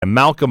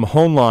Malcolm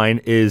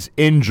Hoenlein is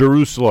in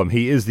Jerusalem.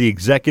 He is the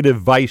executive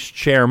vice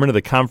chairman of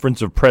the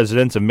Conference of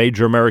Presidents of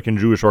Major American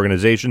Jewish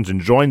Organizations and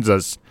joins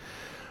us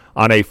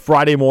on a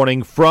Friday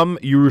morning from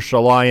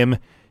Yerushalayim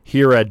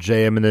here at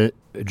JM in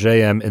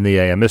the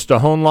AM.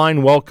 Mr.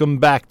 Hoenlein, welcome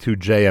back to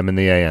JM in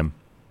the AM.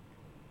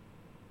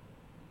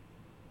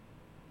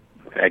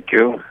 Thank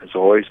you. As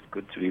always,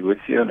 good to be with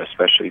you, and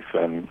especially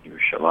from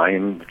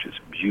Yerushalayim, which is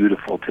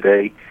beautiful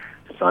today.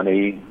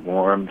 Sunny,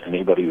 warm.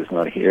 Anybody who's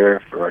not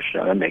here for Rosh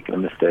Hashanah making a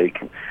mistake.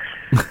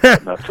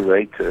 Not too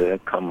late to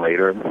come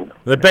later.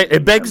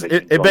 It begs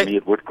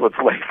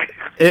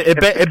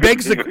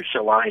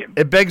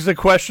the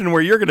question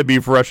where you're going to be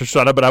for Rosh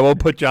Hashanah, but I won't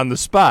put you on the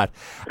spot.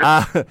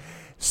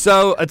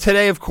 So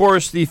today, of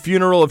course, the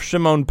funeral of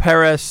Shimon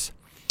Peres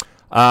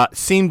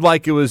seemed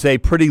like it was a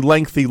pretty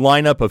lengthy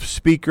lineup of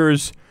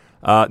speakers.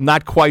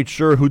 Not quite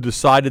sure who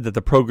decided that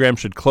the program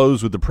should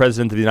close with the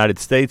President of the United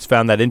States.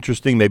 Found that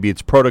interesting. Maybe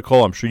it's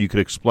protocol. I'm sure you could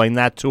explain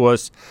that to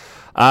us.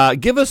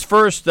 Give us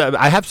first,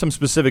 I have some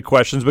specific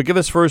questions, but give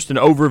us first an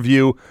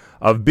overview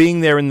of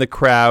being there in the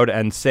crowd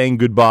and saying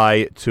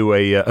goodbye to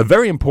a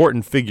very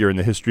important figure in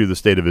the history of the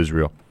State of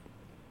Israel.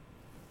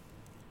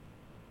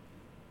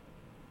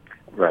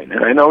 Right,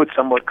 and I know it's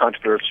somewhat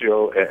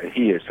controversial.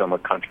 He is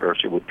somewhat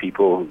controversial with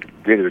people who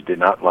did or did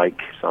not like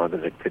some of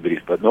his activities,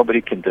 but nobody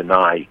can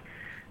deny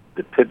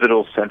the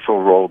pivotal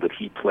central role that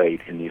he played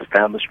in the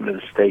establishment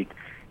of the state,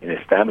 in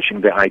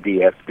establishing the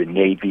IDF, the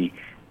Navy,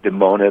 the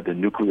MONA, the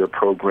nuclear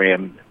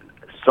program,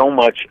 so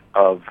much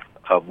of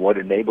what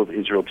enabled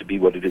Israel to be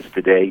what it is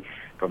today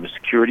from a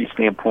security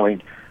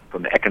standpoint,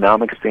 from an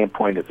economic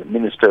standpoint, as a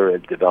minister,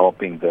 at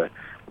developing the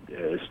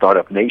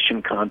startup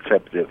nation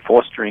concept,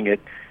 fostering it,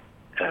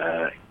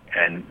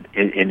 and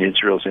in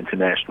Israel's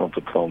international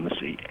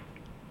diplomacy.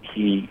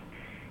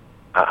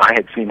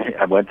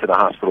 I went to the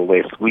hospital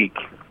last week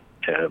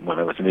when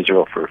I was in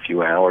Israel for a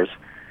few hours,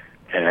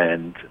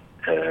 and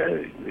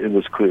it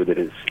was clear that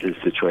his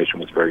situation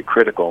was very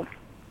critical.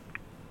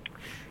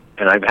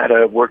 And I've had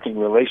a working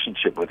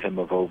relationship with him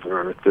of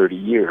over 30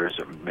 years,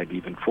 or maybe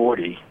even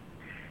 40.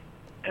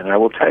 And I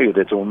will tell you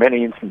that there were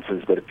many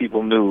instances that if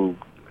people knew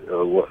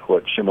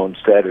what Shimon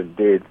said and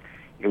did,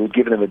 it would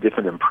give them a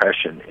different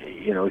impression.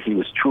 You know, he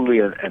was truly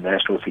a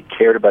nationalist. He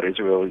cared about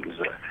Israel. He was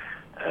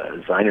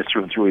a Zionist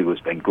through and through. He was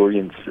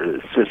Ben-Gurion's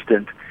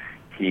assistant.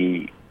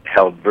 He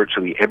held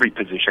virtually every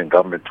position in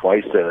government,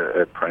 twice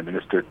a prime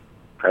minister,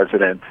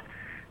 president.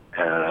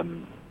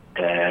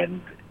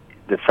 And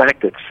the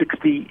fact that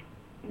 60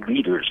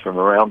 leaders from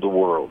around the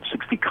world,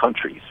 60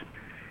 countries,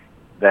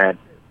 that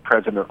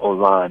President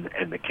Hollande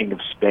and the King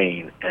of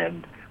Spain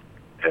and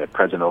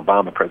President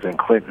Obama, President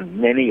Clinton,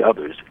 many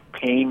others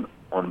came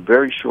on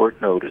very short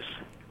notice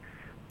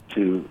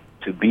to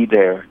be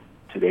there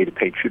today to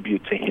pay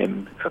tribute to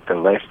him, the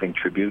lasting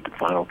tribute, the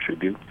final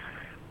tribute,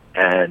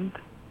 and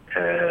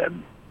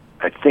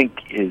I think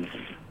is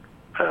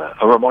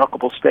a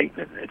remarkable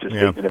statement. It's a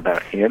statement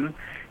about him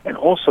and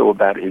also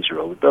about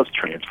Israel. It does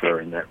transfer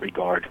in that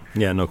regard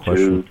no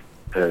question.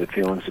 to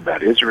feelings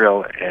about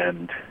Israel,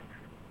 and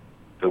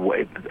the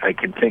way I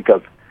can think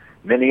of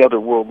many other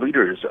world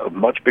leaders of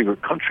much bigger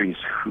countries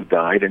who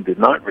died and did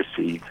not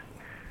receive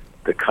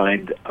the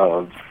kind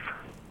of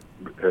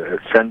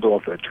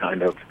send-off, the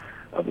kind of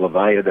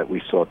levaya that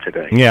we saw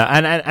today. Yeah,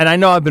 and I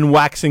know I've been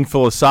waxing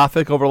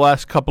philosophic over the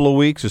last couple of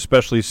weeks,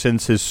 especially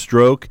since his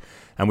stroke,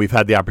 and we've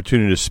had the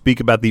opportunity to speak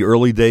about the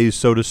early days,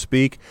 so to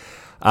speak.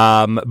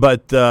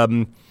 But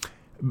I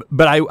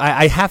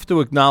have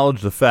to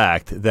acknowledge the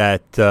fact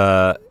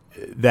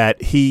that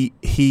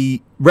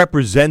he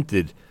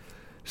represented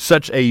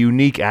such a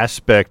unique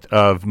aspect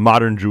of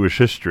modern Jewish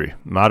history,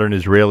 modern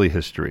Israeli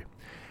history.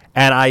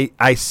 And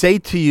I say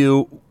to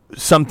you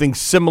something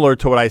similar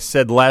to what I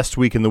said last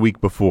week and the week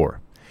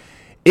before.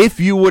 If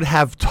you would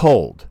have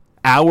told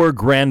our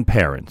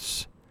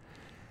grandparents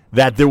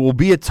that there will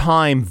be a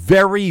time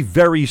very,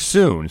 very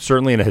soon,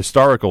 certainly in a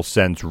historical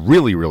sense,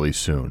 really, really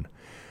soon,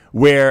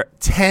 where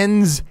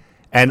tens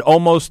and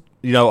almost,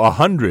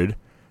 100,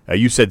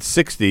 you said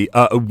 60,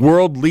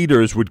 world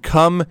leaders would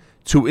come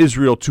to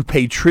Israel to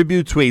pay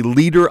tribute to a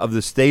leader of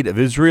the state of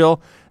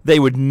Israel, they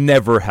would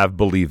never have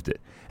believed it.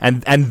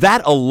 And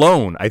that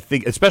alone, I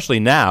think, especially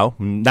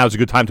now's a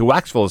good time to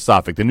wax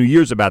philosophic. The new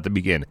year's about to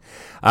begin.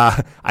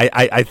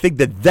 I think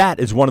that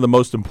is one of the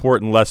most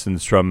important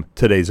lessons from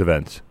today's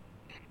events.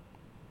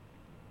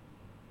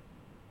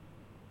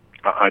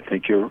 I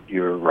think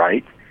you're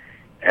right,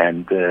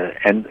 and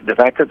the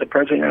fact that the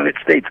President of the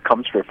United States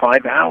comes for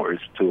 5 hours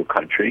to a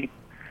country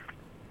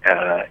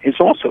is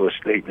also a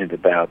statement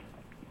about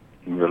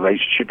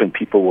relationship, and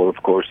people will,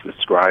 of course,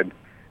 describe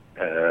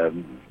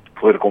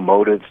political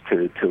motives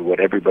to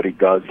what everybody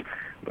does.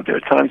 But there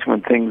are times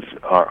when things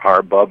are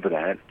above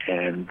that,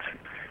 and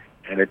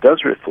it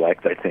does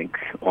reflect, I think,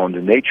 on the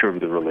nature of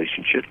the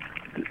relationship,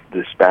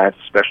 the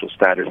special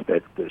status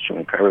that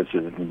Shimon Peres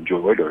has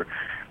enjoyed or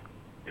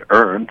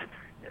earned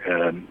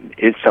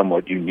is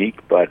somewhat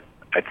unique, but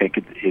I think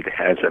it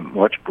has a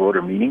much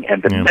broader meaning,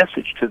 and the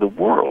message to the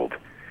world,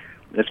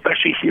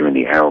 especially here in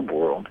the Arab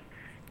world,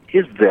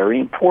 is very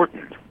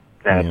important.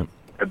 That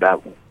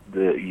about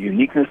the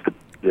uniqueness,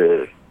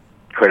 the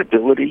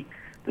credibility,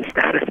 the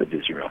status of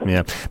Israel.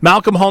 Yeah.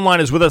 Malcolm Hoenlein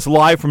is with us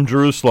live from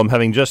Jerusalem,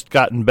 having just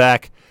gotten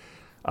back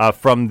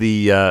from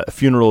the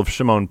funeral of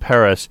Shimon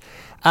Peres.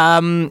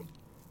 We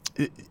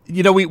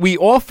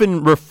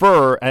often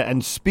refer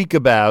and speak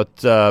about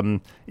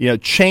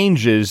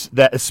changes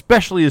that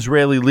especially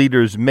Israeli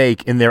leaders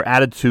make in their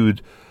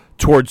attitude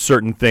towards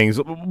certain things.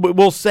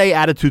 We'll say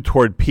attitude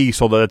toward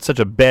peace, although that's such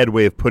a bad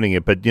way of putting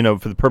it. But,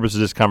 for the purpose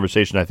of this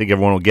conversation, I think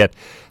everyone will get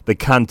the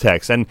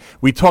context. And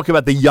we talk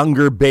about the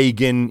younger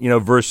Begin,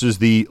 versus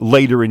the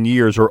later in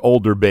years or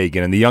older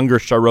Begin, and the younger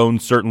Sharon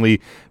certainly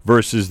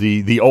versus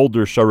the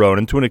older Sharon,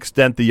 and to an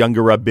extent the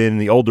younger Rabin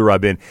and the older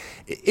Rabin.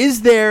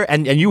 Is there,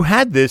 and you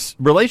had this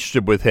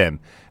relationship with him,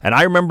 and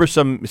I remember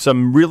some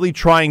really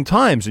trying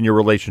times in your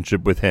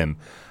relationship with him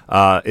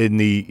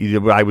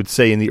I would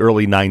say in the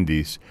early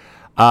 90s.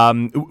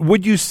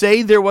 Would you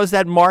say there was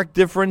that marked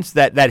difference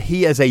that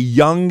he, as a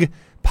young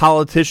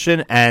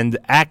politician and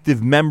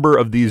active member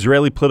of the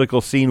Israeli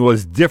political scene,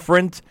 was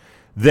different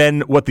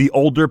than what the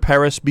older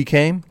Peres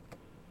became?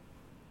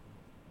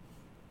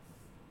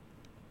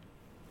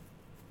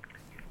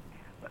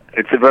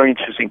 It's a very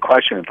interesting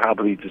question and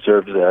probably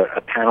deserves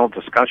a panel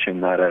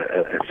discussion, not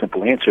a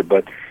simple answer.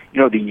 But,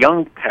 the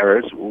young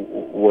Peres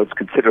was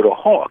considered a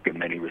hawk in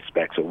many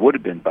respects, or would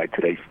have been by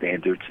today's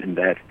standards, in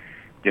that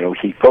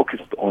he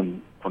focused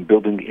on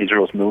building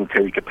Israel's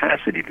military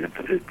capacity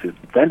to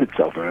defend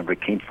itself. Remember,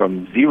 it came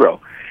from zero.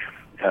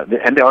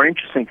 And there are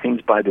interesting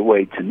things, by the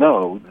way, to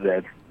know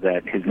that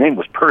his name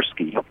was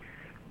Persky,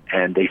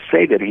 and they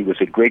say that he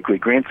was a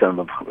great-great-grandson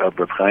of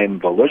Rav Chaim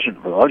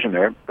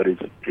Volozhiner, but his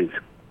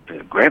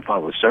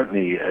grandfather was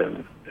certainly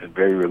a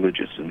very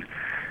religious and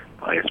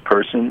pious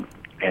person,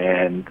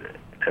 and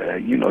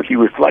he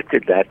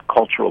reflected that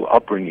cultural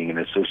upbringing and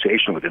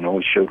association with it, and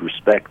always showed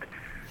respect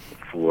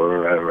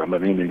for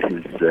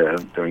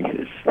Ramanim during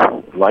his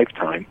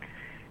lifetime.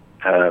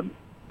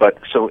 But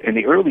so in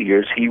the early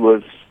years, he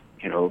was,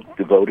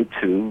 devoted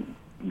to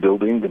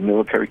building the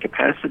military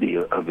capacity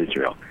of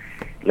Israel.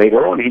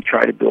 Later on, he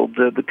tried to build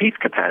the peace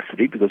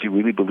capacity because he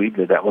really believed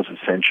that was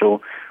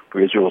essential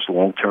for Israel's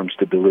long-term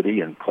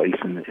stability and place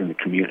in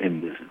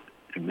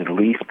the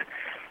Middle East.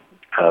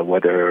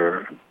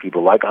 Whether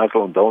people like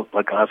Oslo and don't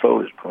like Oslo,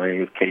 there's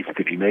plenty of case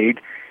to be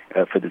made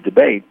for the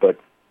debate, but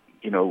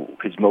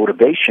his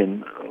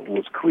motivation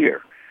was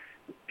clear.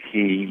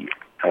 He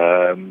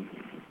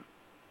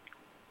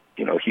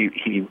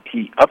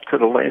up to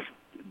the last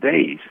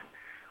days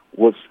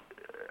was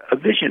a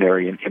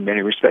visionary in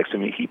many respects. I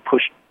mean, he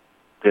pushed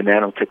the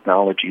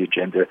nanotechnology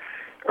agenda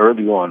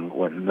early on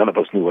when none of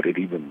us knew what it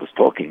even was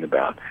talking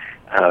about,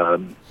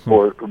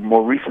 or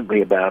more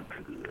recently about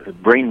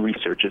brain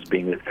research as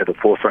being at the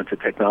forefront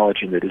of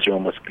technology, and that Israel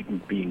must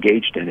be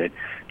engaged in it,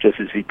 just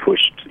as he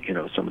pushed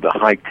some of the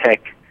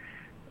high-tech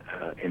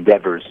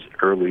endeavors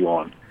early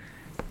on.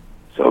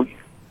 So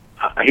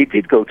he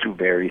did go through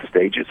various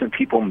stages, and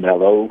people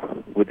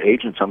mellow with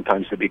age, and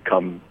sometimes they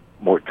become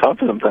more tough,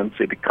 and sometimes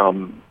they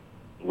become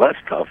less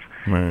tough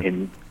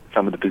in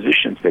some of the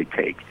positions they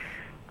take.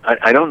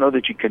 I don't know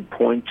that you can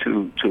point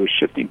to a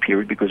shifting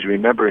period, because you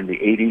remember in the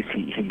 80s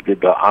he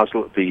did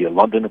the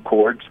London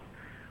Accords,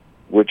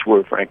 which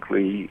were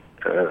frankly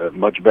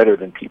much better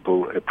than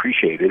people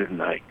appreciated,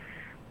 and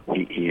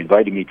he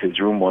invited me to his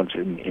room once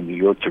in New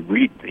York to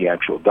read the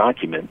actual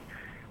document,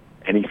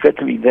 and he said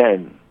to me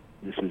then,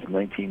 this is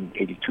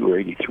 1982 or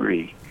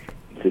 83,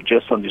 he said,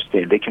 just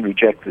understand, they can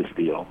reject this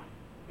deal,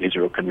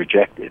 Israel can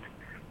reject it,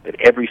 that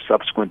every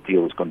subsequent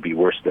deal is going to be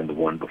worse than the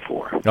one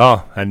before.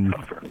 Oh,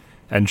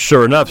 and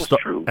sure enough, that was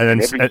true.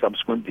 And every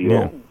subsequent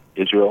deal,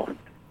 Israel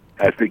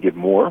has to give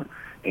more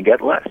and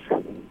get less.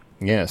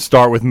 Yeah,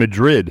 start with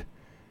Madrid,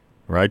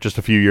 right? Just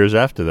a few years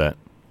after that.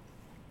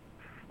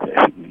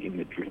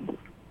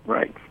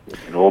 Right.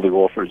 And all the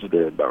offers of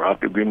the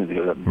Barak Agreement,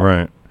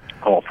 the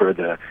offer,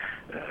 the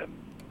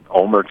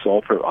Olmert's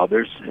offer,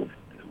 others,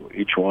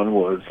 each one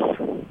was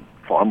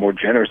far more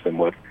generous than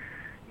what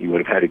he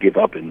would have had to give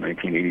up in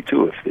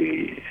 1982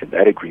 if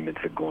that agreement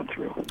had gone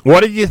through.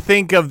 What did you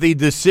think of the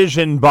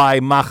decision by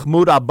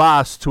Mahmoud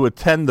Abbas to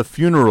attend the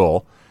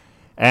funeral?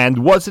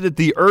 And was it at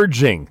the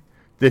urging?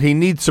 Did he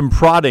need some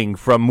prodding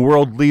from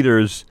world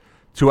leaders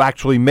to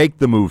actually make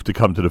the move to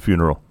come to the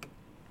funeral?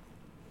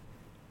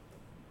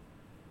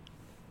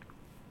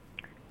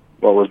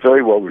 Well, it was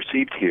very well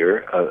received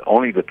here.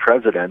 Only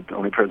President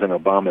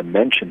Obama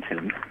mentioned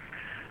him,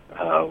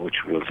 which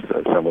was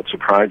somewhat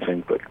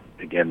surprising, but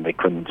again, they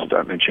couldn't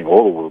start mentioning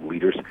all the world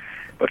leaders.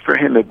 But for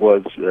him, it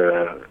was,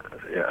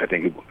 I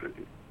think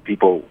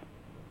people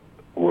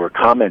were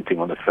commenting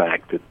on the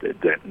fact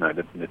that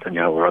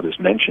Netanyahu or others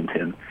mentioned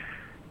him,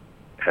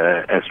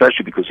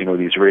 especially because,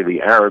 the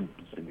Israeli Arabs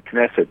in the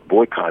Knesset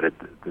boycotted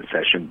the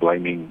session,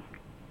 blaming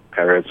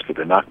Peres for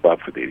the Nakba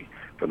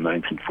from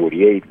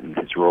 1948 and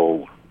his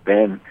role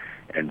then,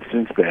 and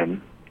since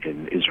then,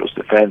 in Israel's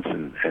defense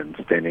and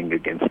standing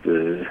against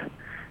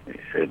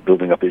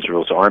building up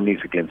Israel's armies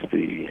against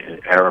the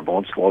Arab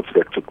onslaughts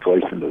that took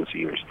place in those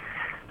years.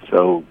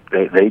 So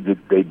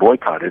they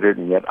boycotted it,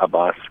 and yet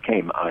Abbas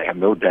came. I have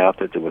no doubt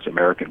that there was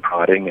American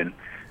prodding and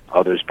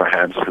others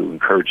perhaps who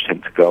encouraged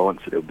him to go and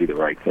said it would be the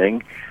right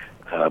thing.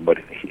 But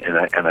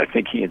I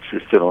think he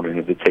insisted on an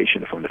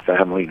invitation from the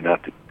family,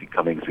 not to be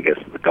coming as a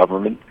guest of the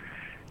government.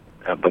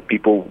 But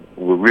people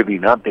were really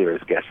not there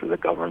as guests of the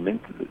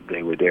government.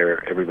 They were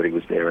there. Everybody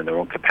was there in their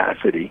own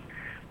capacity,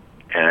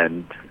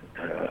 and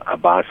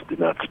Abbas did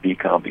not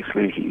speak.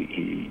 Obviously,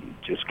 he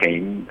just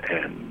came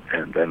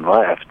and then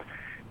left.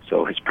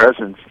 So his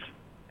presence,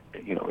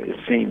 is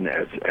seen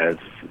as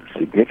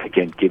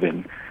significant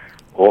given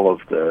all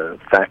of the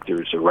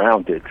factors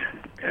around it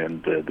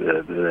and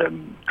the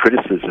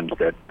criticisms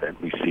that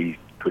we see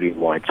pretty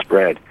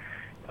widespread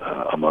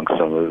among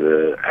some of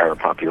the Arab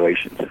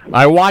populations.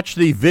 I watched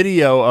the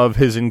video of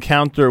his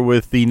encounter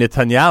with the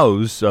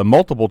Netanyahus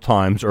multiple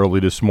times early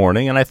this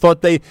morning, and I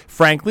thought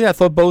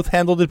both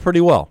handled it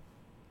pretty well.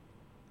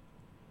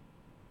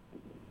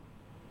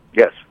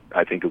 Yes,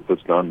 I think it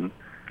was done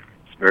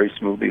very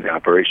smoothly, the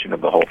operation of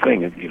the whole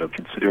thing, and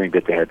considering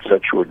that they had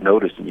such short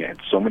notice and you had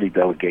so many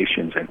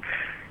delegations and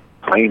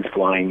planes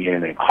flying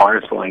in and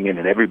cars flying in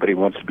and everybody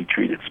wants to be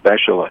treated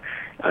special.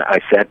 I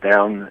sat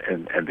down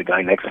and the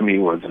guy next to me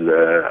was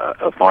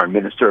a foreign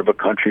minister of a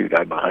country. The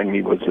guy behind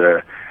me was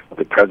the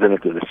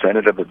president of the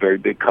Senate of a very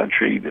big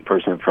country. The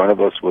person in front of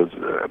us was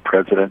a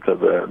president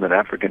of an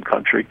African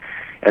country.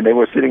 And they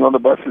were sitting on the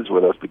buses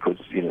with us because,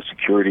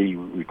 security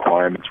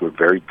requirements were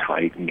very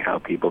tight in how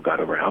people got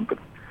around. But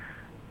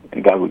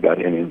thank God we got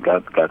in and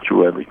got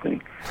through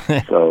everything.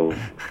 So,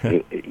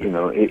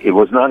 it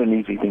was not an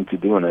easy thing to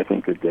do, and I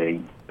think that they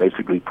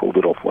basically pulled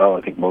it off well.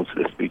 I think most of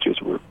the speeches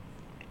were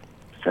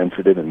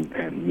sensitive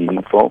and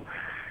meaningful.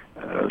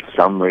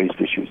 Some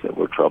raised issues that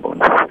were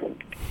troubling.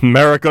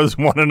 America's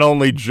one and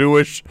only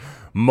Jewish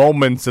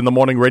Moments in the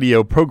Morning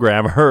radio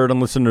program, heard on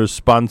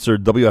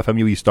listeners-sponsored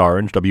WFMU East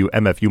Orange,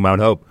 WMFU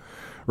Mount Hope.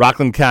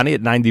 Rockland County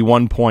at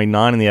 91.9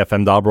 on the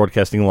FM dial,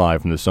 broadcasting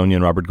live from the Sonia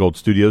and Robert Gold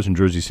studios in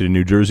Jersey City,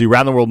 New Jersey.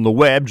 Around the world on the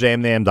web,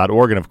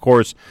 jmnam.org, and, of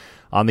course,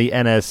 on the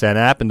NSN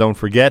app. And don't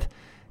forget,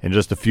 in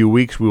just a few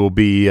weeks, we will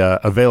be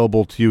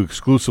available to you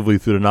exclusively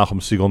through the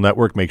Nachum Segal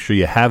Network. Make sure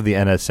you have the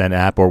NSN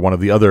app or one of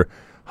the other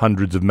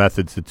hundreds of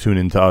methods to tune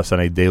into us on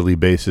a daily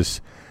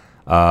basis.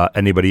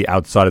 Anybody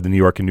outside of the New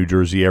York and New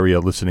Jersey area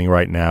listening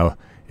right now,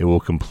 it will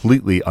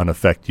completely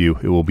unaffect you.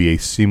 It will be a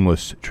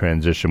seamless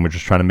transition. We're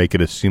just trying to make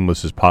it as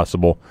seamless as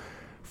possible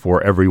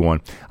for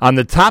everyone. On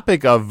the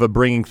topic of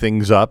bringing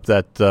things up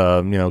that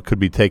could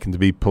be taken to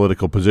be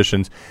political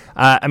positions,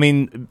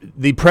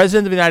 the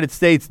President of the United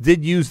States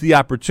did use the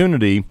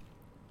opportunity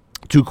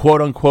to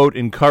quote-unquote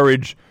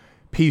encourage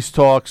peace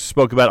talks,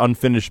 spoke about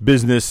unfinished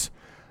business,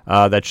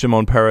 that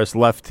Shimon Peres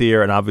left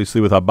here, and obviously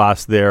with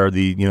Abbas there,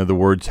 the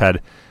words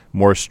had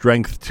more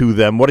strength to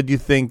them. What did you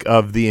think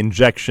of the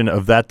injection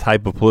of that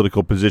type of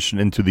political position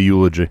into the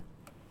eulogy?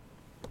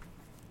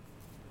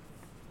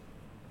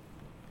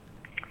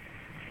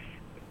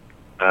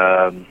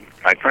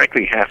 I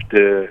frankly have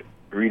to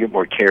read it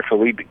more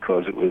carefully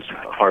because it was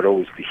hard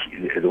always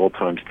at all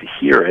times to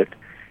hear it.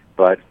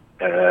 But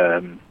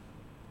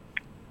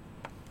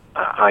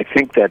I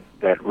think that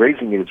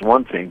raising it is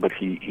one thing, but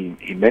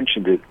he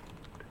mentioned it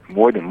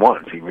more than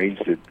once. He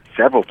raised it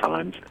several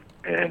times,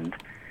 and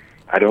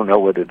I don't know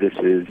whether this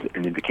is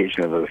an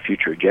indication of a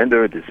future agenda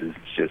or this is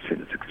just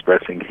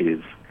expressing his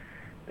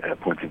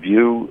point of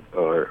view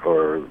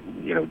or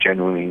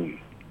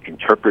genuinely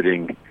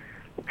interpreting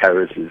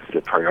Peres's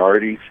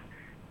priorities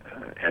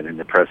and in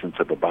the presence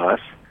of Abbas.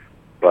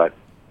 But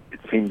it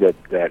seemed that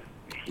that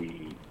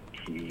the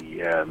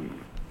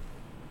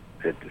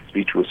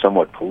speech was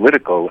somewhat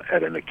political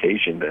at an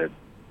occasion that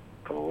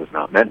was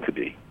not meant to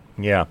be.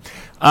 Yeah.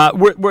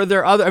 Were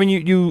there other? I mean,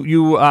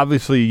 you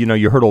obviously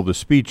you heard all the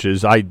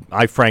speeches. I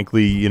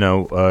frankly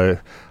I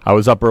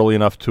was up early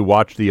enough to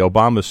watch the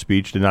Obama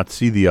speech, did not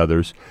see the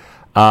others.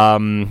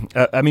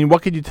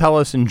 What could you tell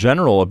us in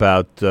general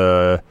about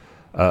the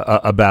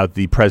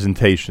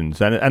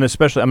presentations and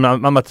especially I'm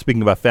not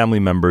speaking about family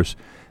members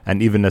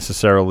and even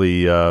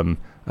necessarily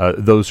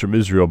those from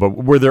Israel, but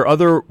were there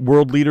other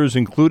world leaders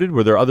included?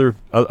 Were there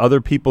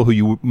other people who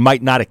you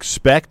might not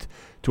expect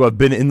to have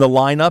been in the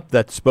lineup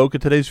that spoke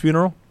at today's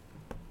funeral?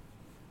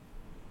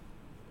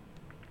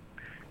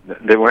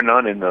 There were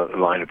none in the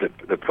lineup.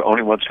 The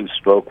only ones who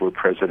spoke were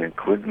President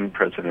Clinton,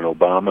 President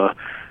Obama,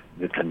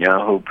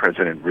 Netanyahu,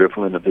 President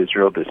Rivlin of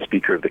Israel, the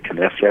Speaker of the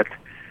Knesset.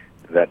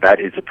 That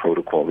is a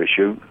protocol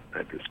issue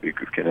that the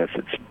Speaker of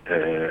Knesset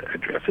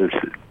addresses,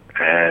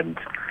 and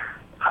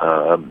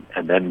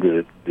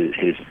then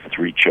his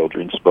three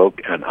children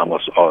spoke, and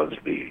Amos Oz,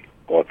 the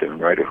author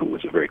and writer, who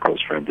was a very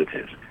close friend of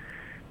his.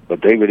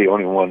 But they were the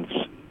only ones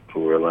who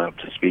were allowed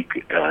to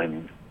speak,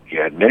 and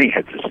you had many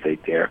heads of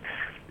state there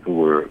who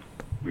were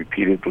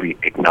repeatedly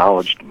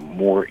acknowledged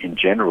more in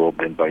general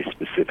than by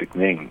specific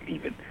name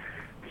even.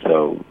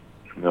 So,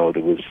 no,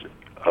 there was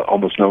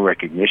almost no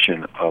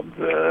recognition of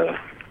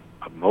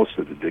most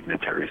of the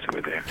dignitaries who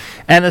were there.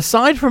 And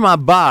aside from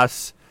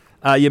Abbas,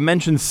 You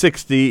mentioned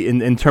 60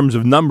 in terms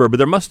of number, but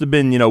there must have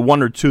been,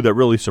 one or two that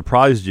really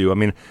surprised you. I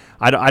mean,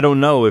 I don't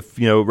know if,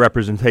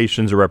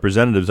 representations or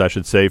representatives, I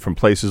should say, from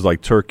places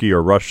like Turkey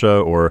or Russia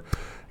or,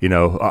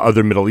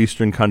 other Middle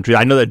Eastern countries.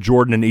 I know that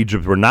Jordan and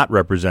Egypt were not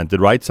represented,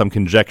 right? Some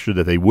conjecture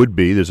that they would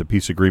be. There's a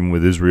peace agreement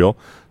with Israel.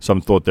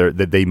 Some thought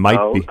that they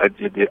might be.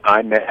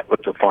 I met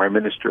with the foreign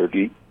minister of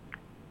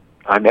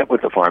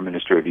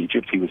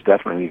Egypt. He was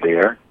definitely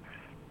there.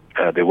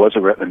 There was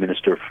a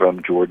minister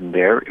from Jordan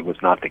there. It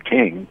was not the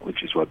king,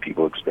 which is what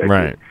people expected.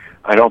 Right.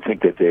 I don't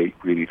think that they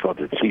really thought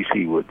that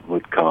Sisi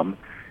would come,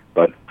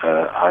 but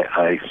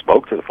I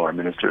spoke to the foreign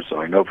minister, so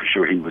I know for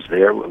sure he was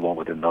there along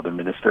with another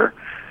minister.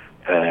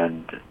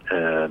 And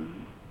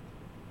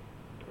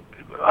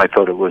I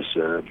thought it was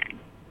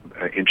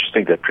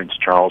interesting that Prince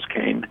Charles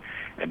came,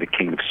 and the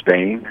King of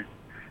Spain,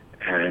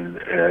 and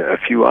a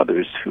few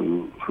others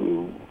who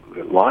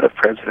a lot of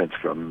presidents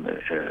from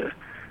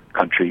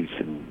countries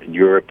in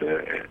Europe,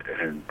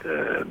 and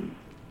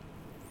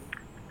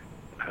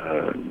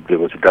there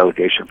was a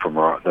delegation from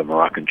the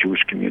Moroccan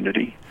Jewish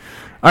community.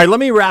 All right,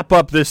 let me wrap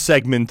up this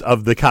segment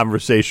of the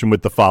conversation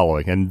with the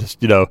following, and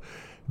just,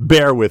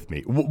 bear with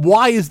me.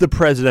 Why is the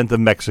president of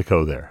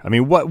Mexico there? I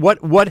mean,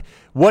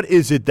 what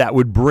is it that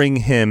would bring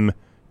him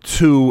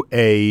to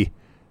a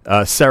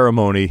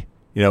ceremony,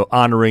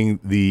 honoring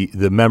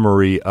the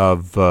memory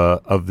of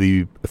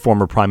the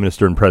former prime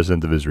minister and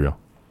president of Israel?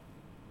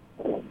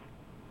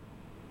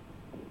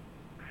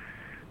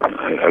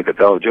 I could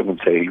tell Jim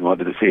would say he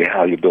wanted to see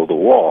how you build a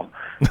wall,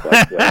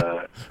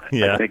 but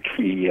yeah. I think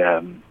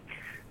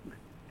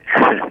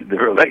the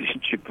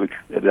relationship with,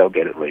 they'll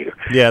get it later.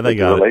 Yeah, they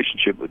got it. The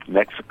relationship with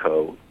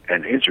Mexico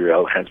and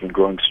Israel has been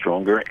growing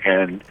stronger,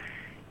 and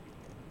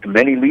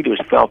many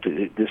leaders felt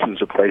that this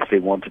was a place they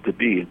wanted to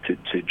be and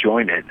to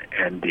join it.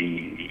 And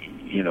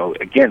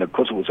again, of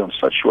course, it was on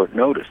such short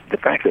notice. The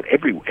fact that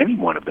any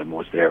one of them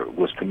was there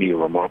was, to me, a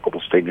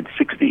remarkable statement.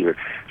 60 or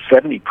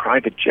 70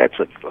 private jets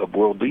of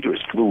world leaders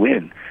flew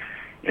in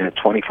a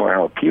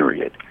 24-hour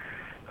period.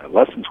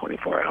 Less than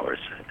 24 hours.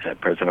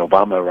 President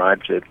Obama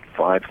arrived at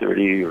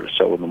 5:30 or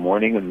so in the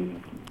morning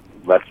and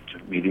left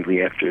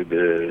immediately after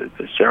the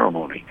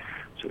ceremony.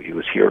 So he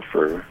was here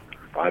for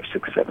 5,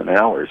 6, 7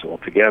 hours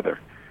altogether.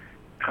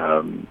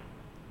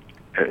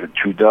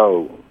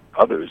 Trudeau,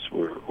 others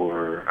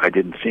were I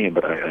didn't see him,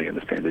 but I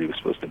understand that he was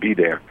supposed to be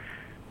there.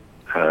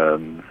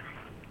 And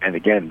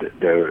again,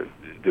 the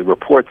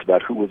reports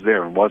about who was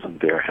there and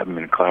wasn't there haven't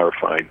been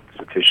clarified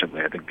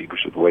sufficiently. I think people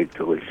should wait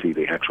till they see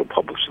the actual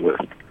published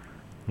list.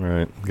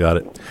 Right, got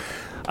it.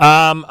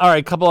 All right,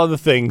 a couple other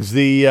things.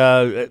 The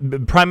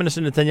Prime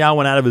Minister Netanyahu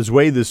went out of his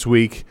way this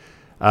week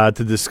to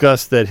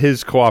discuss that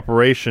his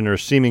cooperation or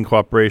seeming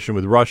cooperation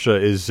with Russia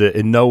is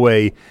in no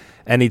way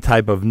any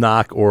type of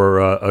knock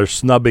or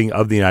snubbing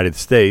of the United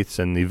States,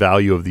 and the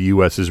value of the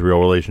U.S.-Israel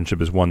relationship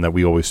is one that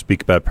we always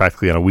speak about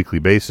practically on a weekly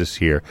basis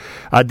here.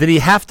 Did he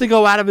have to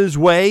go out of his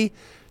way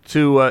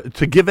to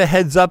give a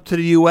heads up to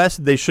the U.S.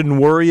 that they shouldn't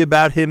worry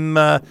about him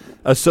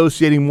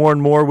associating more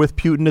and more with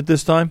Putin at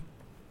this time?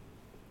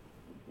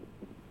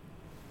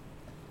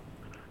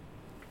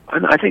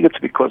 And I think it's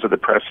because of the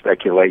press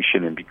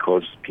speculation and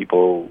because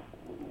people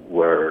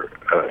were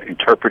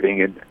interpreting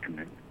it.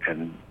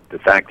 And the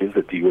fact is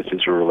that the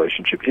U.S.-Israel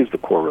relationship is the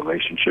core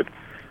relationship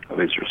of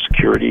Israel's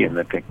security. And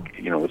I think,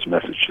 it's a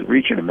message to the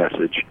region, a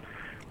message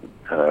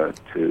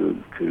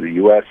to the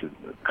U.S. and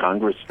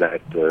Congress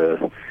that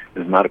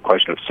there's not a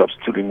question of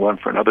substituting one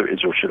for another.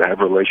 Israel should have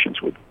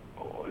relations with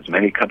as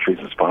many countries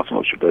as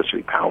possible,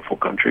 especially powerful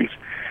countries.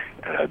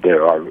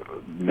 There are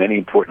many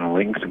important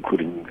links,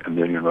 including 1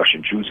 million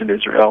Russian Jews in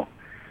Israel,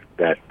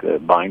 that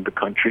bind the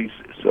countries.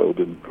 So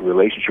the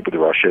relationship with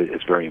Russia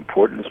is very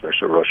important,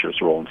 especially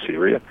Russia's role in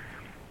Syria.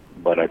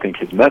 But I think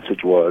his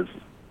message was,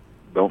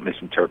 don't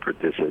misinterpret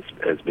this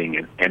as being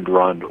an end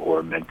run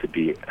or meant to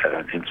be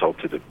an insult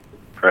to the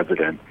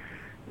president,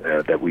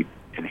 that we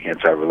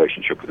enhance our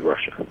relationship with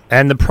Russia.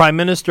 And the Prime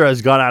Minister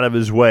has gone out of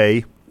his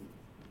way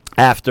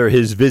after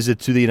his visit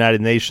to the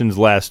United Nations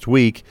last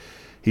week.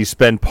 He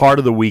spent part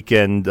of the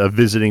weekend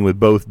visiting with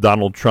both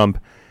Donald Trump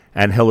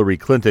and Hillary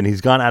Clinton.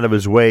 He's gone out of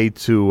his way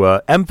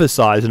to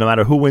emphasize, no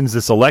matter who wins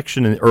this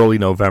election in early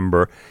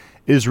November,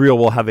 Israel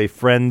will have a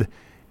friend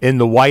in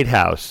the White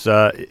House.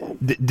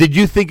 Did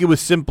you think it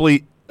was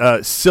simply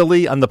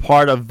silly on the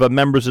part of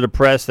members of the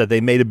press that they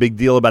made a big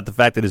deal about the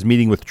fact that his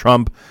meeting with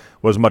Trump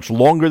was much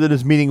longer than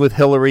his meeting with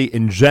Hillary?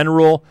 In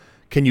general,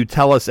 can you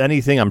tell us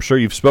anything? I'm sure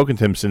you've spoken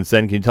to him since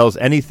then. Can you tell us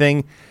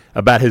anything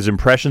about his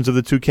impressions of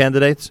the two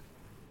candidates?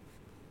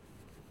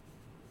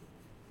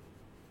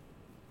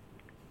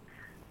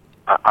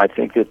 I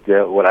think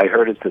that what I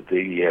heard is that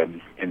the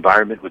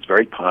environment was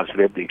very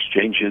positive. The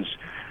exchanges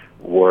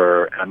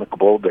were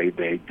amicable. They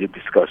did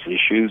discuss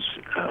issues.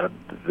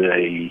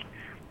 They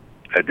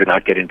did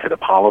not get into the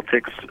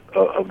politics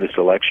of this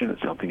election.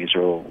 It's something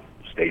Israel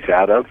stays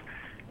out of.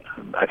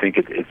 I think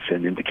it's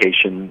an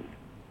indication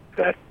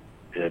that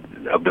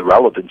of the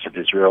relevance of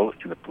Israel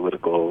in the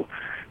political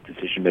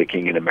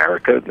decision-making in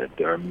America, that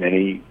there are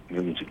many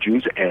millions of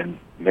Jews and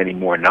many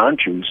more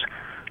non-Jews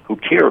who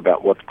care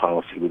about what the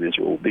policy with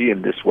Israel will be.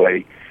 In this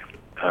way,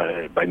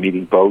 by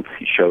meeting both,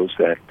 he shows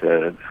that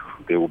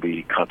there will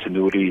be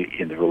continuity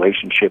in the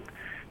relationship,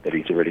 that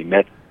he's already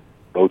met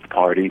both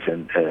parties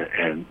and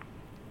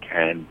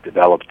can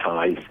develop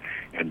ties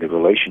and the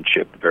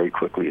relationship very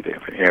quickly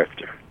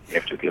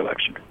after the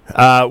election.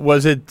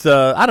 Was it,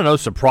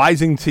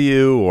 surprising to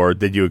you, or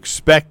did you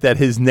expect that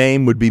his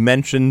name would be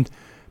mentioned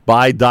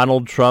by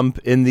Donald Trump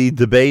in the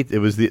debate? It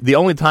was the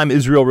only time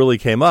Israel really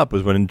came up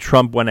was when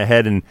Trump went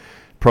ahead and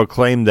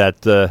proclaimed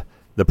that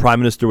the prime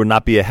minister would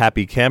not be a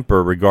happy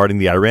camper regarding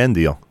the Iran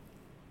deal.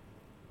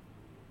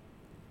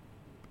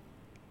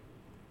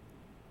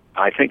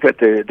 I think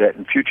that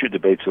in future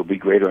debates there will be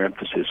greater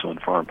emphasis on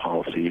foreign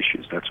policy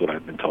issues. That's what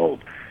I've been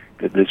told.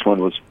 That this one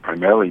was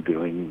primarily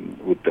dealing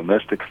with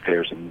domestic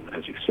affairs and,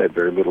 as you said,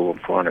 very little on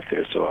foreign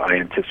affairs. So I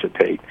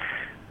anticipate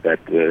that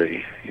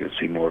you'll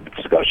see more of a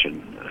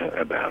discussion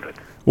about it.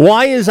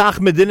 Why is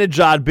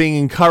Ahmadinejad being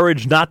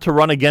encouraged not to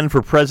run again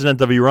for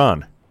president of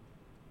Iran?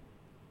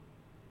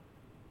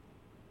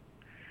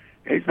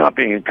 He's not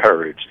being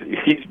encouraged.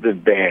 He's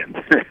been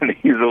banned.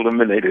 He's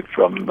eliminated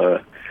from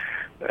the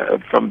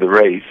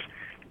race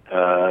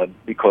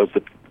because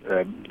the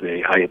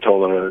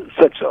Ayatollah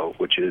said so,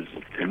 which is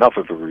enough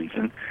of a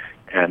reason.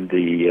 And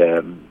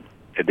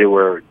there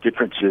were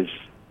differences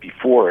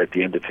before at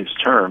the end of his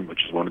term,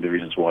 which is one of the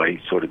reasons why he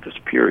sort of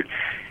disappeared.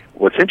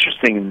 What's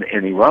interesting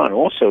in Iran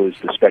also is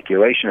the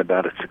speculation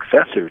about a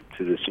successor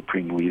to the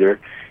supreme leader,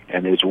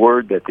 and there's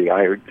word that the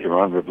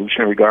Iran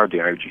Revolutionary Guard, the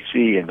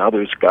IRGC, and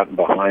others gotten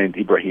behind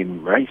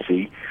Ibrahim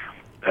Raisi,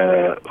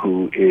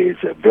 who is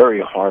a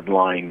very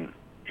hardline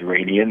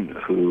Iranian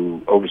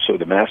who oversaw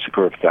the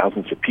massacre of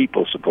thousands of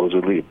people,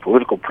 supposedly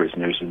political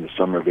prisoners, in the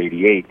summer of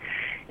 '88,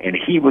 and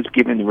he was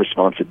given the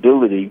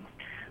responsibility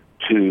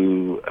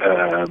to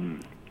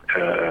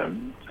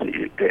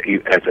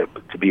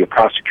be a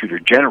prosecutor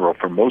general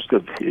for most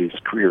of his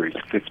career. He's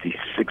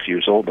 56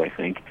 years old, I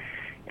think,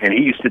 and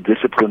he used to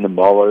discipline the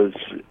mullahs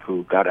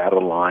who got out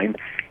of line.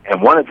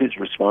 And one of his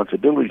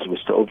responsibilities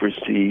was to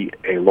oversee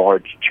a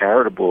large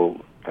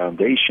charitable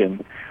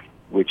foundation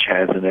which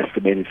has an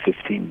estimated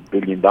 $15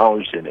 billion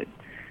in it.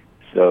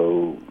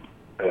 So,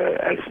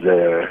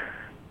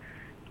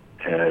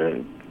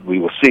 we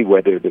will see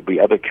whether there'll be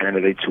other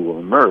candidates who will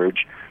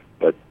emerge,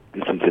 but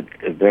this is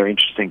a very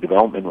interesting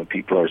development when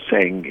people are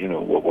saying,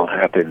 what will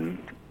happen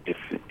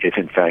if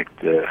in fact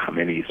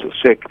Khamenei is so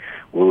sick.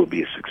 Will there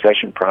be a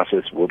succession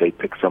process? Will they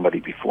pick somebody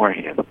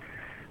beforehand?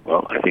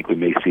 Well, I think we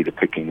may see the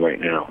picking right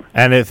now.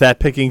 And if that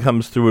picking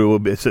comes through, it will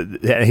be,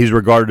 he's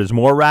regarded as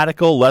more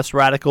radical, less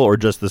radical, or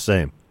just the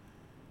same?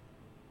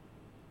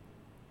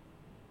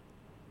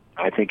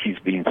 I think he's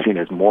being seen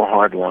as more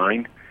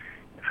hardline,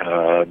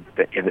 and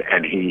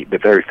the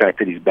very fact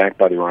that he's backed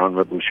by the Iran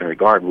Revolutionary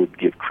Guard would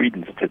give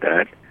credence to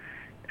that,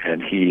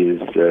 and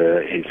his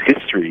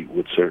history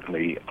would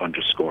certainly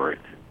underscore it.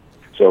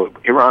 So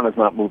Iran is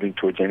not moving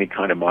towards any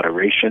kind of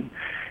moderation,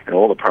 and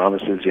all the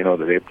promises, that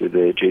after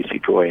the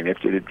JCPOA and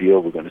after the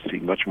deal, we're going to see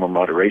much more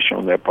moderation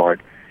on their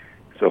part.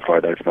 So far,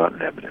 that's not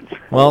in evidence.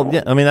 Well,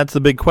 yeah, I mean that's the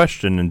big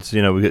question. It's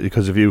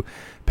because if you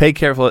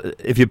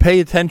pay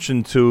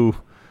attention to,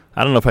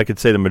 I don't know if I could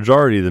say the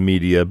majority of the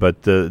media,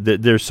 but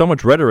there's so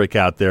much rhetoric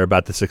out there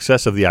about the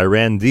success of the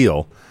Iran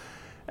deal.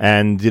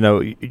 And,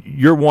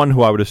 you're one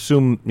who I would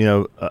assume,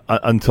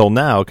 until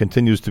now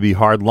continues to be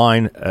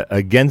hardline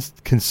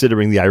against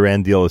considering the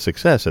Iran deal a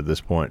success at this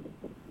point.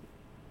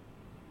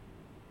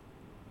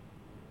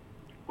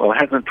 Well, it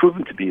hasn't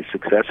proven to be a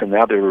success, and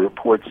now there are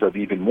reports of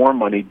even more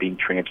money being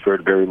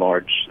transferred, very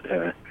large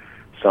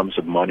sums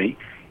of money.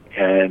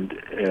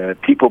 And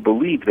people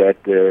believe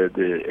that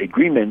the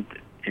agreement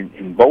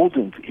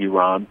emboldened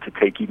Iran to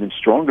take even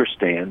stronger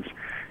stands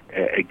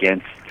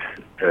against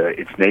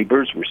its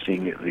neighbors. We're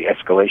seeing the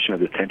escalation of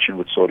the tension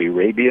with Saudi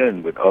Arabia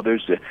and with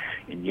others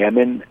in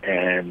Yemen,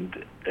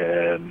 and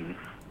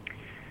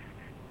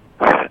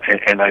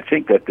I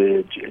think that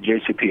the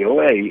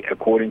JCPOA,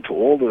 according to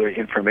all the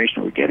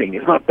information we're getting,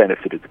 has not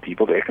benefited the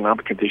people. The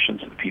economic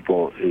conditions of the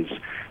people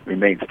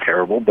remains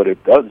terrible, but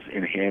it does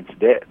enhance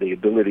the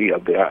ability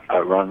of the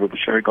Iran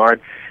Revolutionary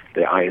Guard,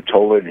 the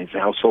Ayatollah and his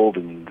household,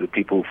 and the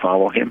people who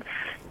follow him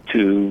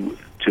to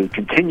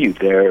continue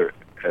their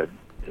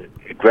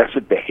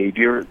aggressive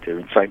behavior, their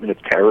incitement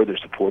of terror, their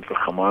support for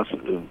Hamas,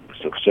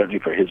 so certainly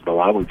for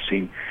Hezbollah. We've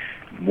seen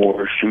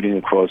more shooting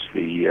across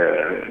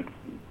the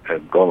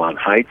Golan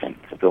Heights.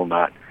 It's still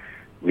not,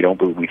 we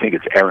think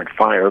it's errant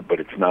fire, but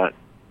it's not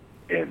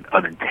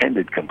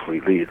unintended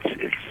completely.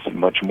 It's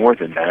much more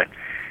than that.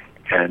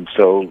 And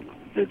so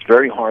it's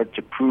very hard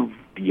to prove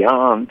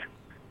beyond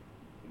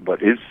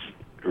what is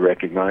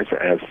recognized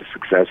as the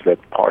success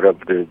that's part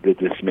of the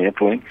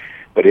dismantling.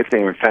 But if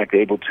they're in fact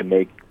able to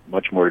make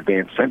much more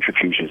advanced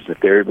centrifuges, if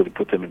they're able to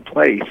put them in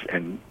place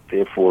and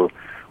therefore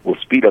will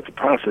speed up the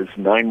process,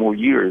 9 more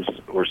years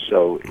or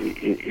so,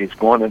 it's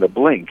gone in a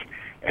blink,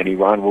 and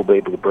Iran will be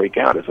able to break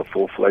out as a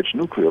full-fledged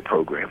nuclear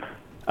program.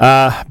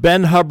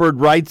 Ben Hubbard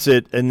writes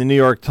it in the New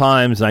York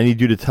Times, and I need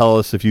you to tell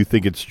us if you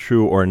think it's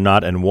true or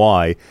not and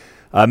why.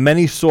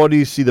 Many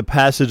Saudis see the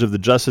passage of the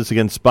Justice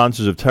Against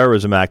Sponsors of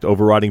Terrorism Act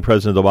overriding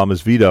President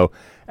Obama's veto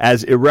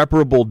as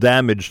irreparable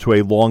damage to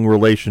a long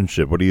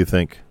relationship. What do you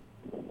think?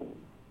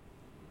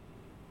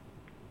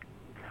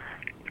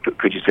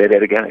 Could you say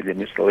that again? I didn't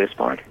miss the last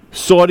part.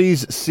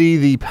 Saudis see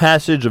the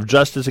passage of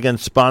Justice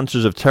Against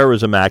Sponsors of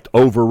Terrorism Act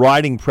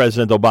overriding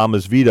President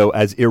Obama's veto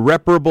as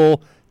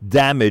irreparable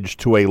damage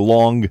to a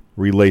long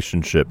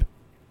relationship.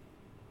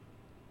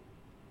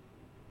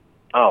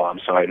 Oh, I'm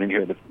sorry, I didn't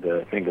hear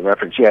the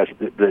reference. Yes,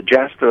 the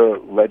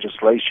JASTA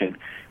legislation,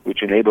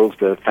 which enables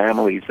the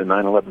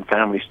 9/11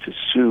 families, to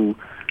sue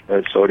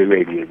Saudi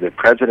Arabia. The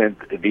president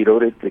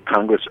vetoed it. The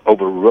Congress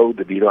overrode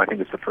the veto. I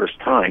think it's the first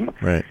time.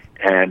 Right.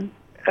 And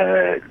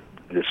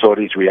the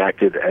Saudis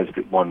reacted, as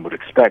one would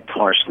expect,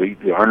 harshly.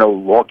 There are no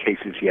law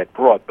cases yet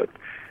brought, but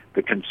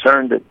the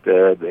concern that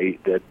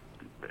the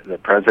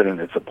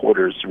president and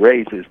supporters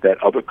raise is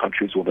that other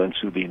countries will then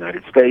sue the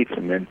United States,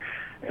 and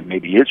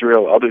maybe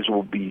Israel. Others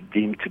will be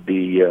deemed to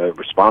be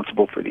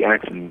responsible for the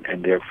acts,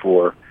 and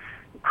therefore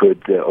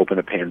could open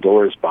a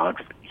Pandora's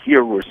box.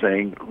 Here we're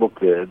saying, look,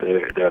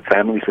 the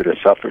families that have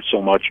suffered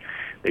so much,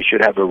 they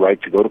should have a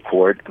right to go to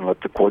court and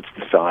let the courts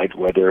decide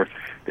whether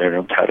they're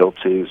entitled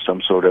to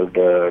some sort of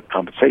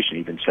compensation.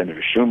 Even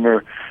Senator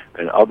Schumer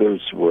and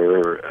others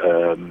were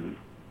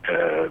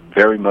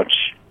very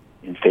much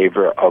in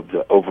favor of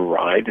the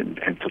override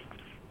and took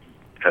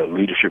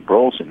leadership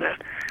roles in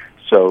that.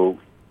 So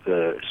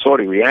the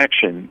Saudi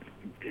reaction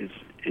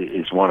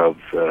is one of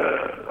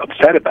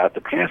upset about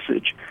the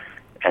passage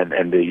and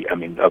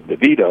of the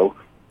veto,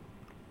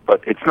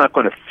 but it's not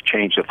going to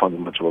change the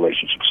fundamental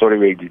relationship. Saudi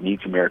Arabia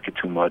needs America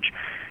too much,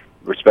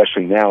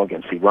 especially now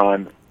against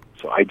Iran.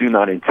 So I do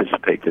not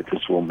anticipate that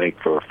this will make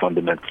for a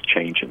fundamental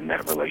change in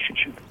that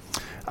relationship.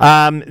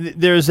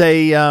 There's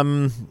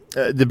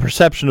the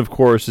perception, of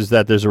course, is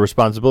that there's a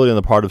responsibility on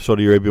the part of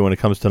Saudi Arabia when it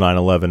comes to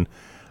 9/11.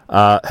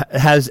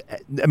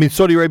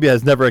 Saudi Arabia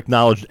has never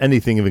acknowledged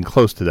anything even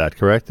close to that,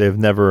 correct? They have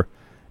never,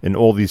 in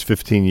all these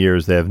 15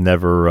 years, they have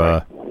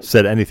never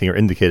said anything or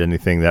indicated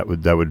anything that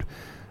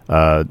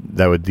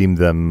would deem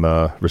them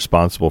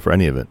responsible for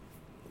any of it.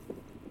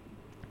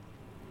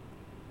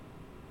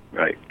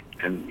 Right.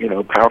 And,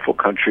 powerful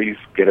countries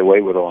get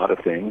away with a lot of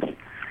things,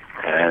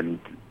 and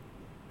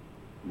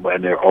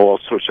when there are all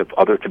sorts of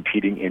other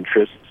competing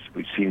interests,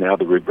 we see now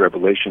the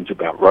revelations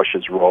about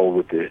Russia's role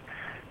with the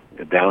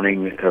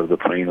downing of the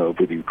plane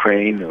over the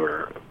Ukraine,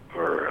 or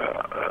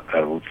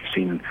we've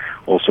seen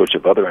all sorts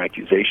of other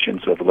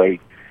accusations of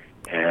late,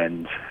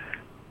 and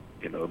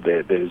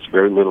there's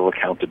very little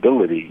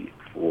accountability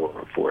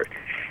for it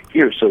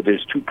here. So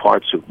there's two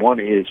parts. One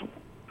is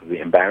the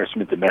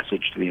embarrassment, the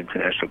message to the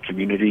international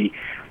community,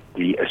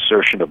 the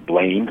assertion of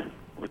blame,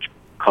 which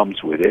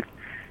comes with it,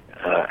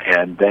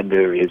 and then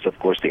there is, of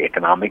course, the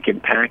economic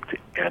impact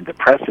and the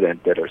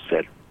precedent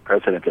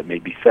that may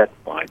be set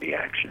by the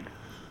action.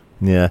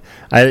 Yeah,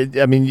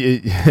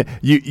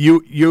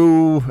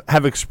 you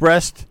have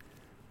expressed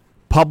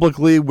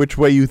publicly which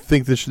way you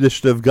think this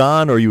should have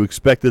gone, or you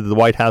expected the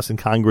White House and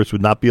Congress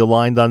would not be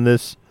aligned on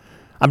this.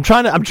 I'm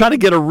trying to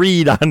get a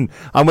read on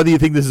whether you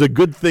think this is a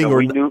good thing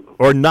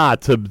or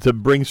not to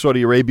bring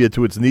Saudi Arabia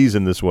to its knees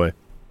in this way.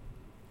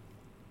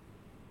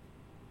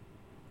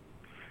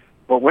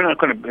 Well,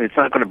 it's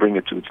not going to bring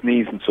it to its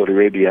knees, and Saudi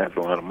Arabia has a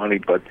lot of money,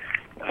 but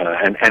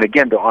and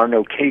again, there are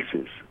no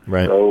cases.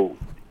 Right. So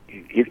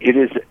it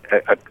is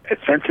a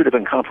sensitive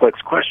and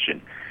complex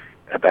question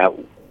about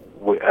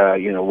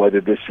whether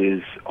this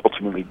is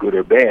ultimately good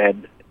or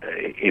bad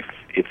if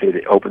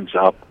it opens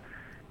up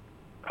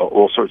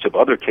all sorts of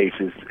other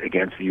cases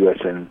against the U.S.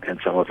 and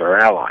some of our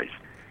allies.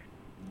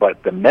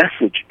 But the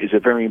message is a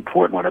very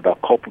important one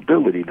about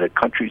culpability, that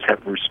countries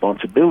have a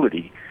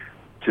responsibility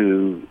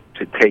to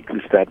take the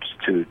steps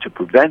to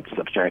prevent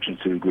such actions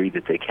to the degree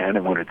that they can,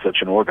 and when it's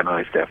such an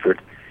organized effort.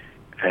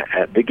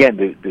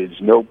 Again, there's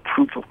no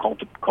proof of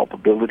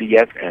culpability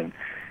yet, and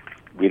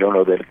we don't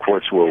know that the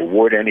courts will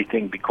award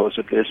anything because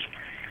of this.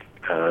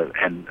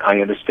 And I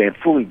understand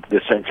fully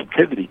the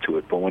sensitivity to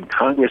it, but when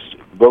Congress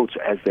votes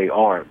as they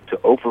are to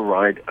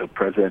override a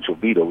presidential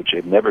veto, which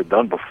they've never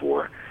done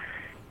before,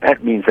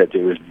 that means that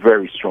there is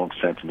very strong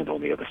sentiment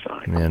on the other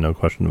side. Yeah, no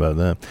question about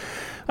that.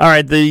 All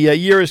right, the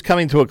year is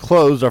coming to a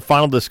close. Our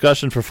final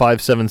discussion for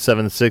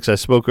 5776. I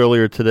spoke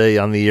earlier today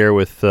on the air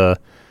with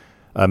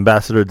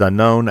Ambassador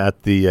Danon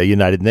at the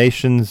United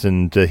Nations,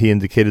 and he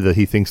indicated that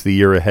he thinks the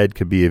year ahead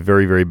could be a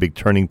very, very big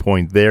turning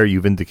point there.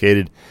 You've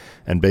indicated,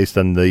 and based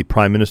on the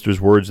Prime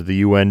Minister's words at the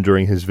UN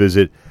during his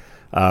visit,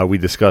 we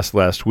discussed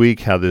last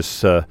week how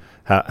this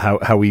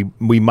how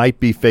we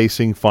might be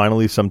facing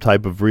finally some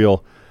type of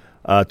real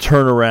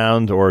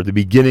turnaround, or the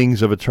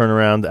beginnings of a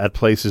turnaround at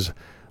places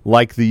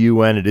like the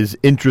UN. It is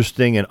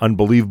interesting and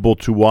unbelievable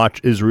to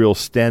watch Israel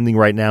standing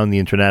right now in the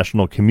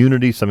international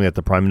community, something that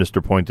the Prime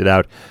Minister pointed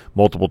out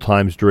multiple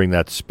times during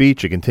that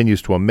speech. It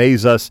continues to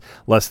amaze us.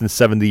 Less than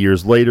 70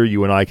 years later,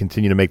 you and I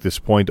continue to make this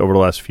point over the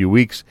last few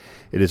weeks.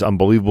 It is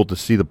unbelievable to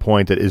see the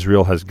point that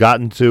Israel has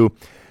gotten to.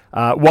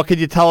 What could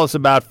you tell us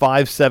about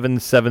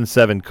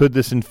 5777? Could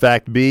this, in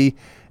fact, be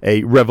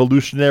a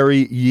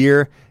revolutionary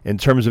year in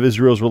terms of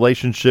Israel's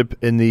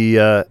relationship in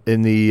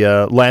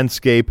the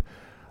landscape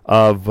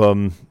of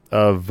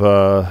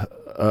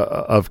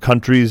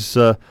countries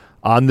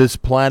on this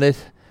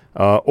planet?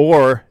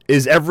 Or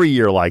is every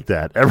year like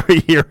that?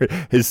 Every year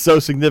is so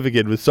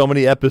significant with so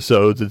many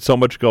episodes and so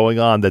much going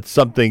on that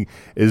something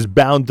is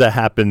bound to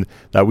happen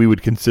that we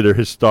would consider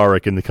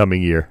historic in the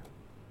coming year?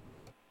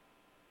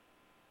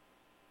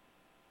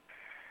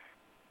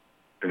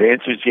 The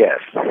answer is yes.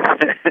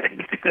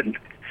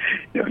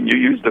 You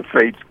used the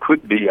phrase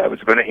 "could be." I was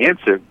going to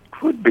answer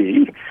 "could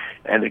be,"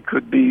 and it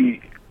could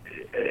be.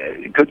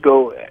 It could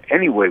go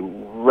anyway.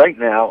 Right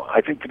now, I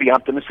think to be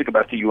optimistic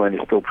about the UN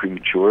is still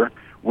premature.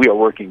 We are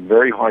working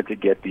very hard to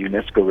get the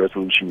UNESCO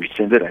resolution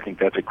rescinded. I think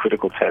that's a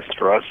critical test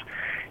for us.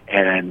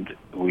 And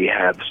we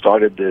have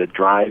started the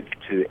drive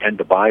to end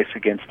the bias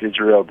against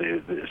Israel,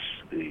 the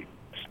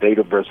state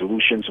of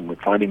resolutions, and we're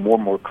finding more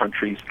and more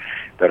countries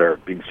that are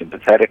being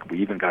sympathetic. We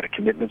even got a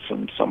commitment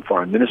from some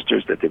foreign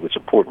ministers that they would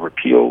support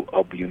repeal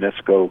of the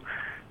UNESCO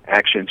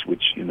actions,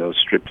 which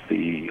strips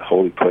the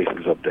holy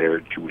places of their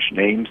Jewish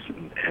names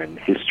and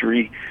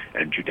history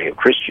and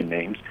Judeo-Christian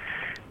names.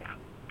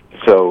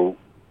 So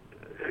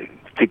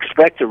to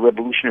expect a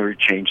revolutionary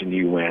change in the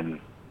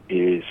UN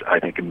is, I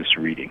think, a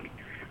misreading.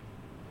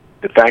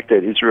 The fact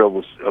that Israel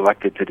was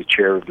elected to the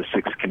chair of the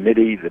Sixth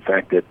Committee, the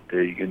fact that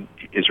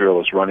Israel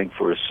is running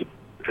for a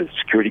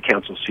Security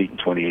Council seat in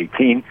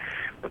 2018,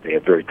 but they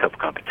have very tough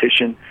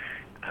competition,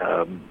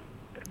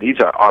 these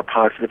are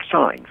positive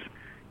signs.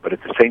 But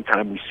at the same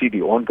time, we see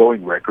the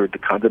ongoing record, the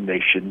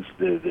condemnations,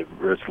 the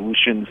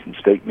resolutions and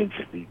statements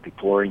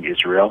deploring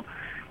Israel,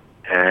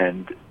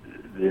 and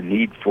the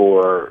need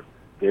for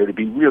there to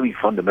be really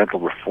fundamental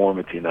reform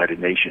at the United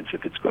Nations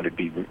if it's going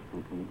to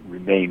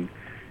remain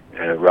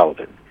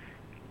relevant.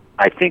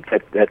 I think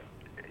that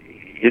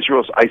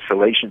Israel's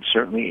isolation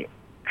certainly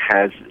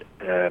has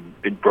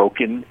been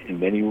broken in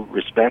many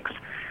respects.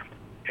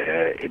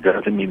 It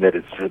doesn't mean that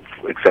it's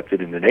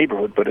accepted in the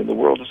neighborhood, but in the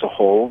world as a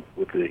whole,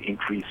 with the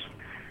increased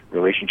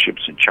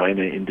relationships in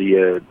China,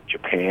 India,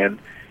 Japan,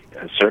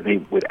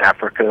 certainly with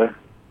Africa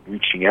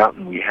reaching out,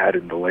 and we had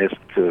in the last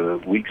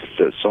weeks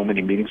so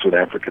many meetings with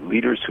African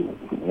leaders who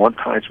want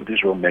ties with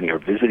Israel. Many are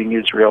visiting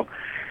Israel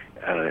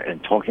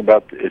and talking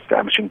about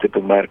establishing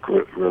diplomatic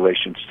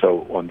relations.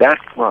 So on that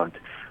front,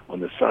 on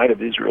the side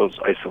of Israel's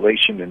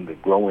isolation and the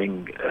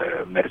growing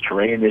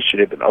Mediterranean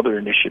initiative and other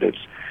initiatives,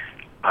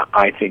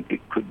 I think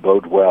it could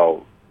bode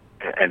well.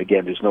 And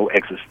again, there's no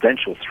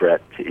existential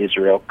threat to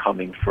Israel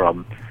coming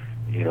from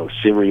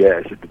Syria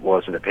as it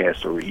was in the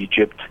past, or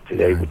Egypt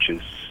today, which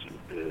has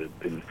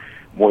been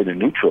more than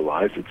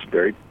neutralized. It's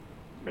very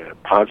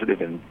positive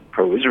and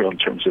pro-Israel in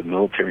terms of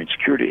military and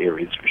security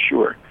areas, for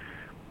sure.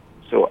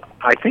 So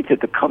I think that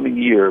the coming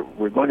year,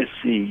 we're going to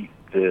see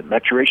the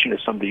maturation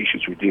of some of the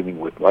issues we're dealing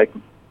with, like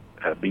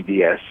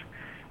BDS.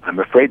 I'm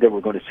afraid that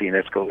we're going to see an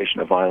escalation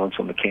of violence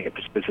on the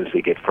campus because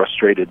they get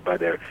frustrated by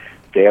their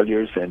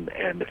failures and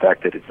the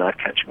fact that it's not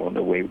catching on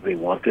the way they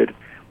wanted.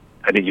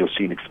 I think you'll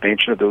see an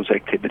expansion of those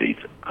activities.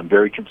 I'm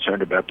very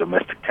concerned about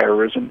domestic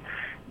terrorism,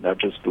 not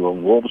just the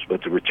lone wolves,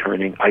 but the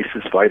returning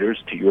ISIS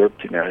fighters to Europe,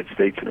 to the United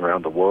States, and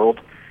around the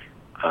world.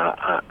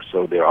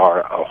 So there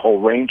are a whole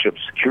range of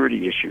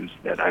security issues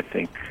that I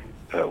think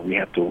we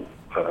have to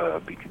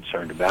be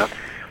concerned about.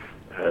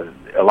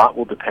 A lot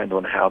will depend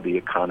on how the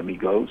economy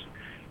goes.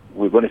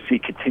 We're going to see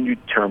continued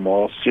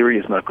turmoil.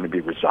 Syria is not going to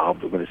be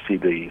resolved. We're going to see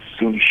the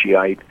Sunni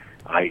Shiite,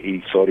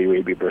 i.e. Saudi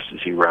Arabia versus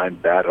Iran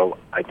battle,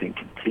 I think,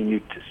 continue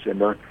to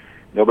simmer.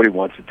 Nobody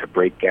wants it to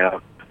break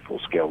out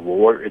full-scale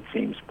war, it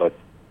seems, but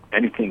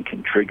anything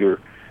can trigger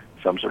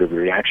some sort of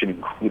reaction,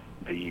 including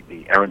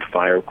the errant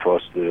fire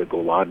across the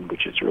Golan,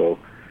 which Israel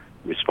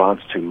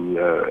responds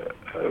to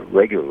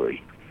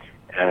regularly.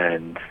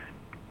 And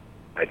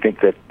I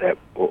think that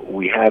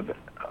we have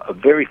a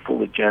very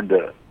full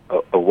agenda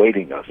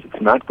awaiting us.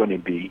 It's not going to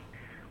be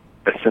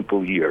a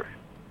simple year.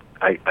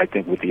 I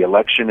think with the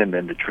election and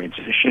then the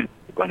transition,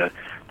 we're going to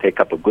take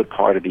up a good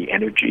part of the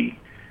energy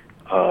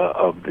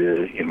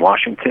in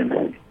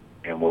Washington.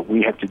 And what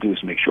we have to do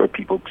is make sure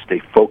people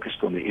stay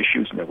focused on the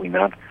issues and that we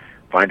not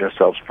find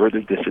ourselves further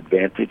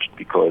disadvantaged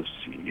because,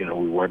 we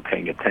weren't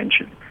paying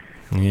attention.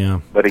 Yeah.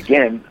 But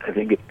again, I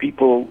think if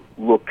people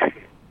look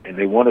and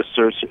they want a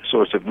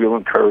source of real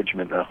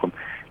encouragement,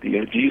 do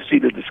you see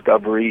the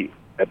discovery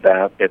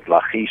about at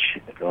Lachish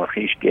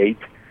Gate?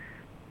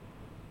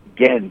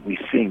 Again, we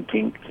see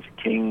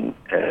King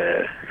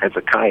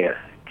Hezekiah,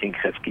 King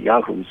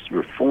Chizkiyahu's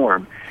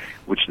reform,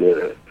 which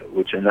the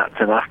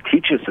Tanakh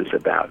teaches us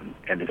about,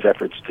 and his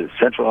efforts to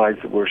centralize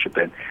the worship,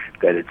 and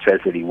that it says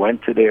that he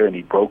went to there and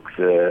he broke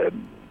the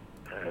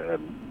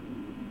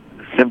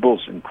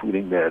symbols,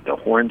 including the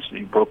horns that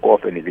he broke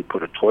off, and he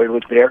put a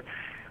toilet there.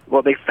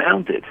 Well, they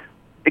found it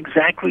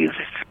exactly as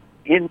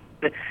in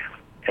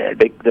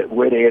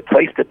where they had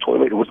placed the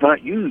toilet. It was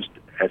not used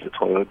as a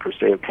toilet per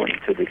se, according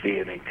to the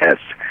DNA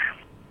tests,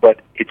 but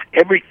it's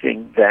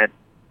everything that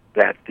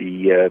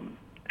the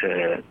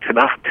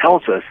Tanakh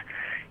tells us,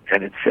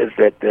 and it says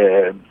that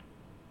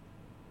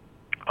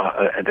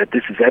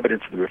this is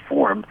evidence of the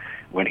reform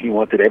when he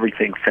wanted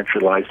everything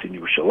centralized in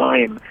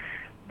Yerushalayim.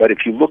 But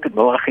if you look at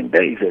Malachim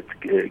Beis,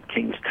 at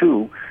Kings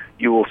 2,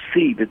 you will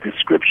see the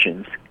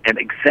descriptions and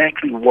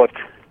exactly what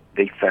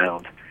they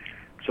found.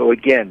 So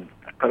again,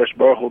 Kadosh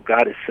Baruch Hu,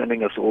 God is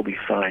sending us all these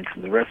signs,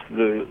 and the rest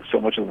of so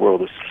much of the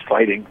world is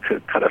fighting to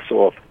cut us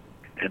off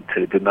and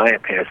to deny a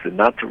past and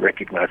not to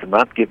recognize and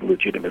not give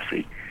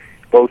legitimacy.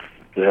 Both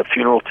the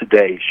funeral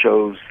today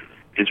shows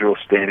Israel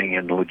standing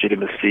in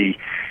legitimacy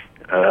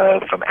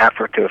from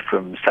Africa,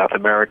 from South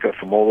America,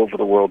 from all over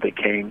the world they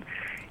came,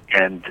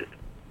 and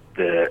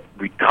the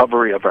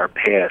recovery of our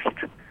past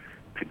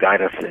to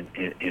guide us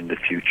in the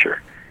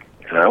future.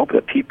 And I hope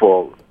that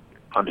people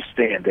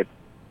understand that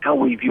how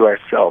we view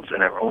ourselves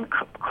and our own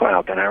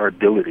clout and our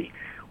ability.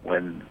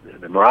 When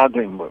the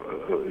Meraglim,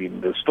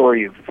 the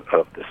story of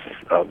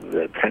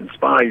the 10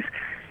 spies,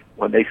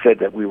 when they said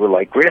that we were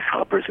like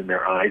grasshoppers in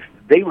their eyes,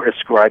 they were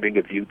ascribing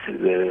a view to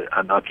the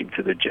Anakim,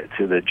 to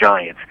the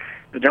giants.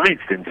 The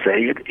giants didn't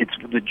say it; it's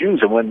the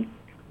Jews. And when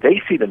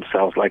they see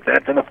themselves like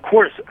that, then of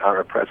course our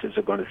oppressors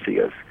are going to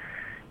see us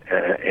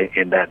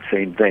in that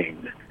same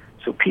vein.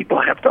 So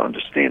people have to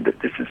understand that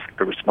this is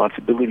a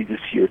responsibility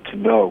this year to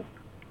know,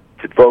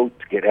 to vote,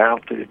 to get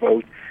out to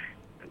vote.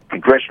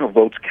 Congressional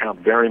votes count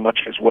very much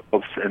as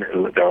well, and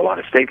there are a lot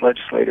of state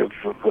legislative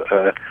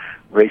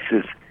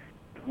races.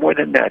 More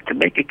than that, to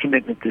make a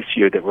commitment this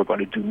year that we're going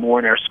to do more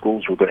in our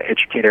schools, we're going to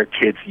educate our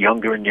kids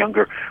younger and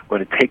younger, we're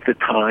going to take the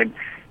time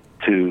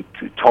to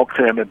talk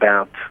to them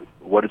about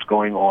what is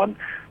going on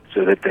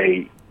so that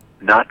they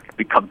not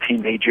become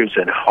teenagers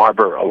and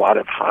harbor a lot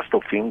of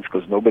hostile feelings,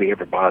 because nobody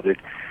ever bothered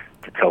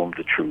to tell them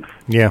the truth.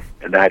 Yeah.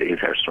 And that is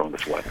our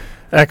strongest weapon.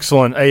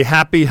 Excellent. A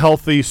happy,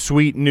 healthy,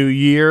 sweet new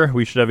year.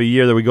 We should have a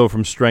year that we go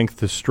from strength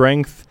to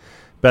strength.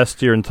 Best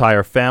to your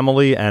entire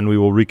family, and we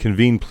will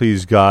reconvene,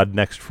 please God,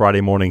 next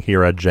Friday morning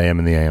here at JM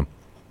in the AM.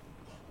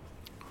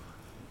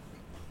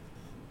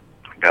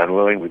 God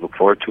willing, we look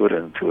forward to it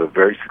and to a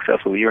very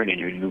successful year and in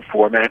your new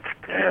format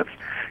to have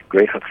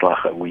great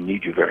hatzlacha. We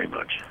need you very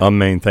much.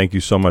 Amen. Thank you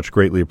so much.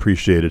 Greatly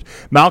appreciated.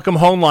 Malcolm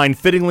Hoenlein,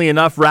 fittingly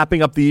enough,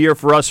 wrapping up the year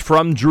for us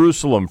from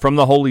Jerusalem, from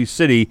the Holy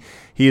City.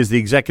 He is the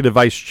Executive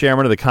Vice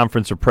Chairman of the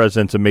Conference of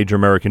Presidents of Major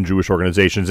American Jewish Organizations.